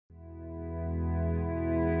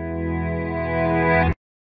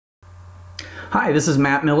Hi, this is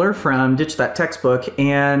Matt Miller from Ditch That Textbook,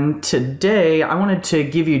 and today I wanted to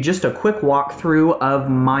give you just a quick walkthrough of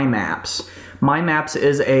MyMaps. MyMaps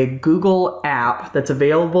is a Google app that's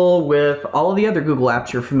available with all of the other Google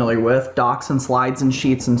apps you're familiar with, Docs and Slides and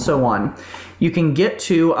Sheets and so on. You can get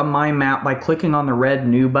to a MyMap by clicking on the red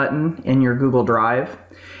New button in your Google Drive,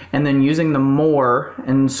 and then using the More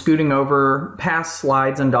and scooting over past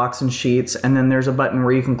Slides and Docs and Sheets, and then there's a button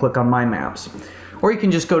where you can click on MyMaps. Or you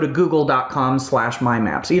can just go to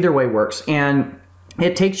google.com/mymaps. Either way works. And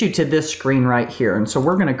it takes you to this screen right here. And so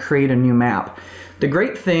we're going to create a new map. The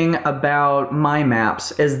great thing about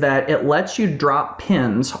MyMaps is that it lets you drop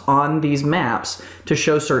pins on these maps to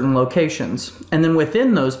show certain locations. And then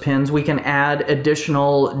within those pins, we can add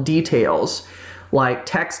additional details like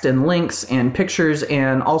text and links and pictures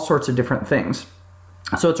and all sorts of different things.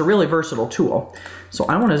 So it's a really versatile tool. So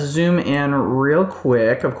I want to zoom in real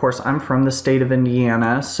quick. Of course, I'm from the state of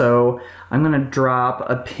Indiana, so I'm going to drop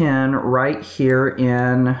a pin right here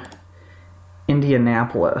in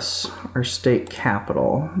Indianapolis, our state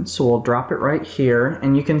capital. So we'll drop it right here,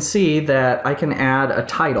 and you can see that I can add a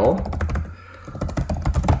title,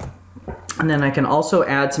 and then I can also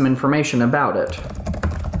add some information about it.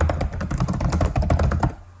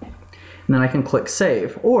 And then I can click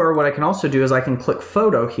Save. Or what I can also do is I can click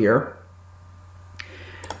Photo here.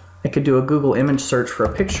 I could do a Google image search for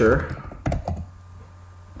a picture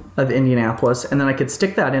of Indianapolis, and then I could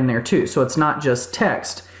stick that in there too. So it's not just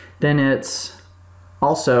text, then it's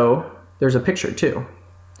also, there's a picture too.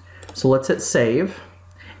 So let's hit Save,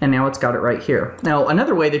 and now it's got it right here. Now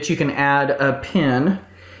another way that you can add a pin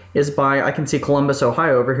is by, I can see Columbus,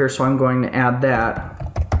 Ohio over here, so I'm going to add that.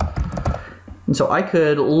 And so I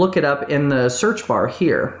could look it up in the search bar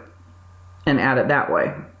here and add it that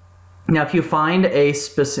way. Now if you find a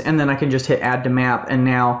specific, and then I can just hit add to map, and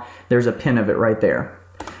now there's a pin of it right there.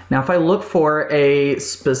 Now if I look for a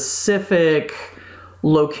specific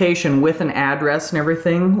location with an address and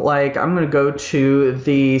everything, like I'm going to go to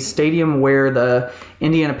the stadium where the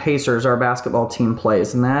Indiana Pacers, our basketball team,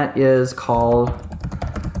 plays, and that is called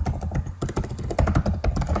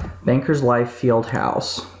Bankers Life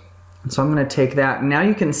Fieldhouse. So I'm going to take that. Now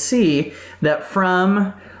you can see that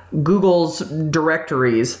from Google's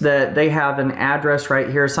directories that they have an address right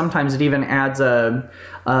here. Sometimes it even adds a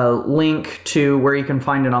link to where you can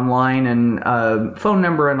find it online and a phone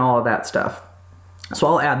number and all of that stuff. So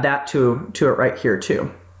I'll add that to it right here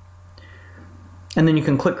too. And then you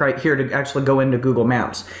can click right here to actually go into Google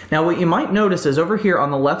Maps. Now what you might notice is over here on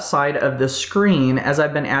the left side of the screen, as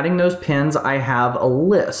I've been adding those pins, I have a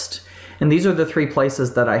list. And these are the 3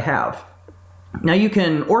 places that I have. Now you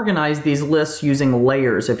can organize these lists using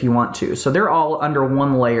layers if you want to. So they're all under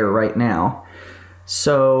one layer right now.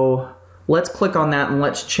 So let's click on that and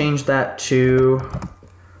let's change that to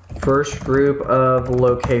first group of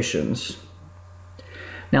locations.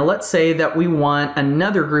 Now let's say that we want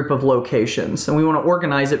another group of locations, and we want to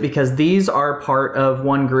organize it because these are part of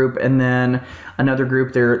one group and then another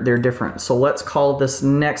group, they're different. So let's call this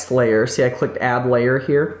next layer. See, I clicked add layer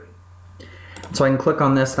here. So I can click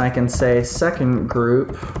on this and I can say second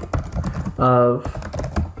group of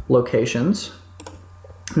locations,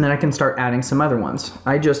 and then I can start adding some other ones.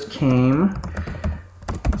 I just came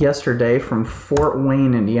yesterday from Fort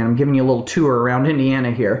Wayne, Indiana. I'm giving you a little tour around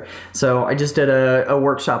Indiana here. So I just did a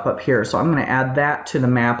workshop up here. So I'm going to add that to the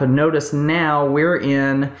map, and notice now we're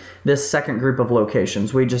in this second group of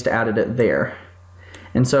locations. We just added it there.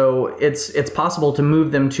 And so it's possible to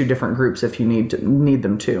move them to different groups if you need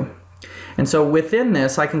them to. And so within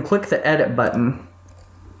this, I can click the Edit button.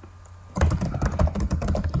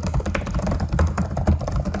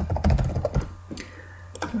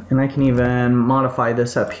 And I can even modify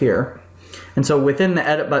this up here. And so within the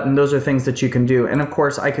Edit button, those are things that you can do. And of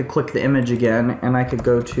course, I could click the image again, and I could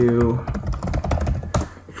go to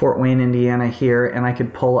Fort Wayne, Indiana here, and I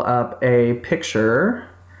could pull up a picture.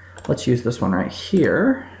 Let's use this one right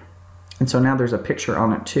here. And so now there's a picture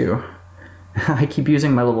on it too. I keep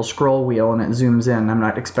using my little scroll wheel and it zooms in. I'm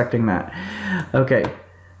not expecting that. Okay,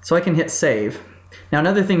 so I can hit save. Now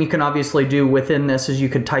another thing you can obviously do within this is you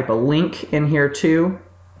could type a link in here too.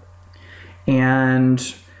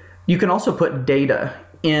 And you can also put data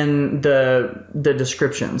in the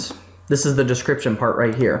descriptions. This is the description part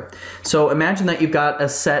right here. So imagine that you've got a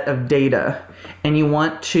set of data and you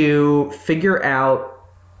want to figure out,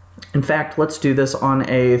 in fact, let's do this on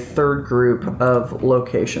a third group of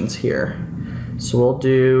locations here. So we'll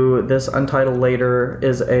do this untitled layer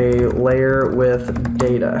is a layer with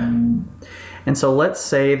data. And so let's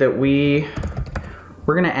say that we're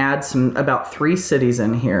going to add about 3 cities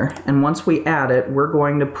in here. And once we add it, we're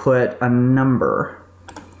going to put a number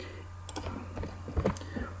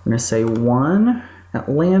going to say 1,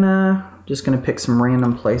 Atlanta. Just going to pick some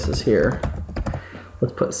random places here.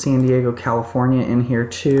 Let's put San Diego, California in here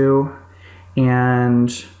too.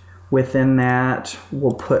 And within that,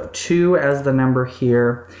 we'll put 2 as the number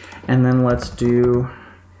here. And then let's do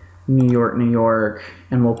New York, New York,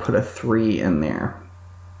 and we'll put a 3 in there.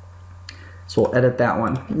 So we'll edit that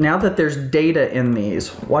one. Now that there's data in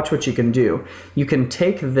these, watch what you can do. You can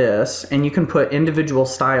take this and you can put individual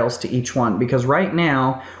styles to each one, because right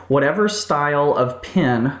now, whatever style of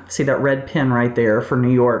pin, see that red pin right there for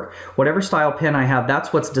New York, whatever style pin I have,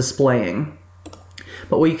 that's what's displaying.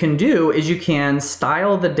 But what you can do is you can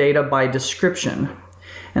style the data by description.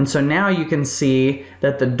 And so now you can see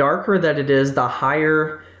that the darker that it is, the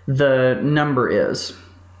higher the number is.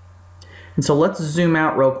 And so let's zoom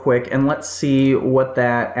out real quick and let's see what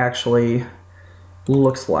that actually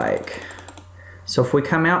looks like. So if we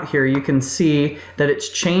come out here, you can see that it's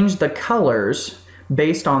changed the colors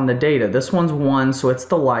based on the data. This one's 1, so it's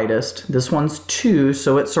the lightest. This one's 2,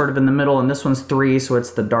 so it's sort of in the middle, and this one's 3, so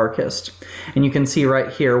it's the darkest. And you can see right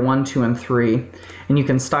here 1, 2, and 3, and you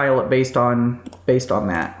can style it based on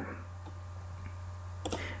that.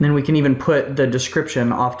 And then we can even put the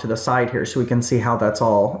description off to the side here so we can see how that's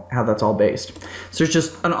all based. So there's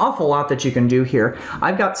just an awful lot that you can do here.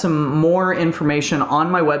 I've got some more information on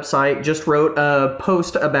my website. Just wrote a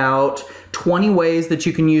post about 20 ways that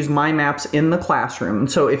you can use MyMaps in the classroom.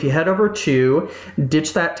 And so if you head over to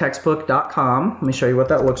ditchthattextbook.com, let me show you what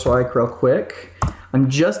that looks like real quick. I'm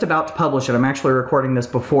just about to publish it. I'm actually recording this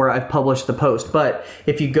before I've published the post. But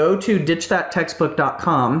if you go to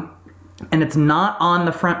ditchthattextbook.com, and it's not on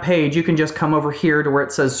the front page, you can just come over here to where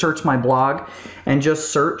it says search my blog and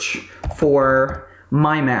just search for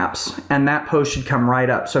MyMaps, and that post should come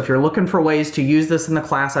right up. So if you're looking for ways to use this in the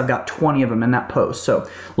class, I've got 20 of them in that post. So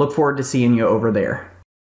look forward to seeing you over there.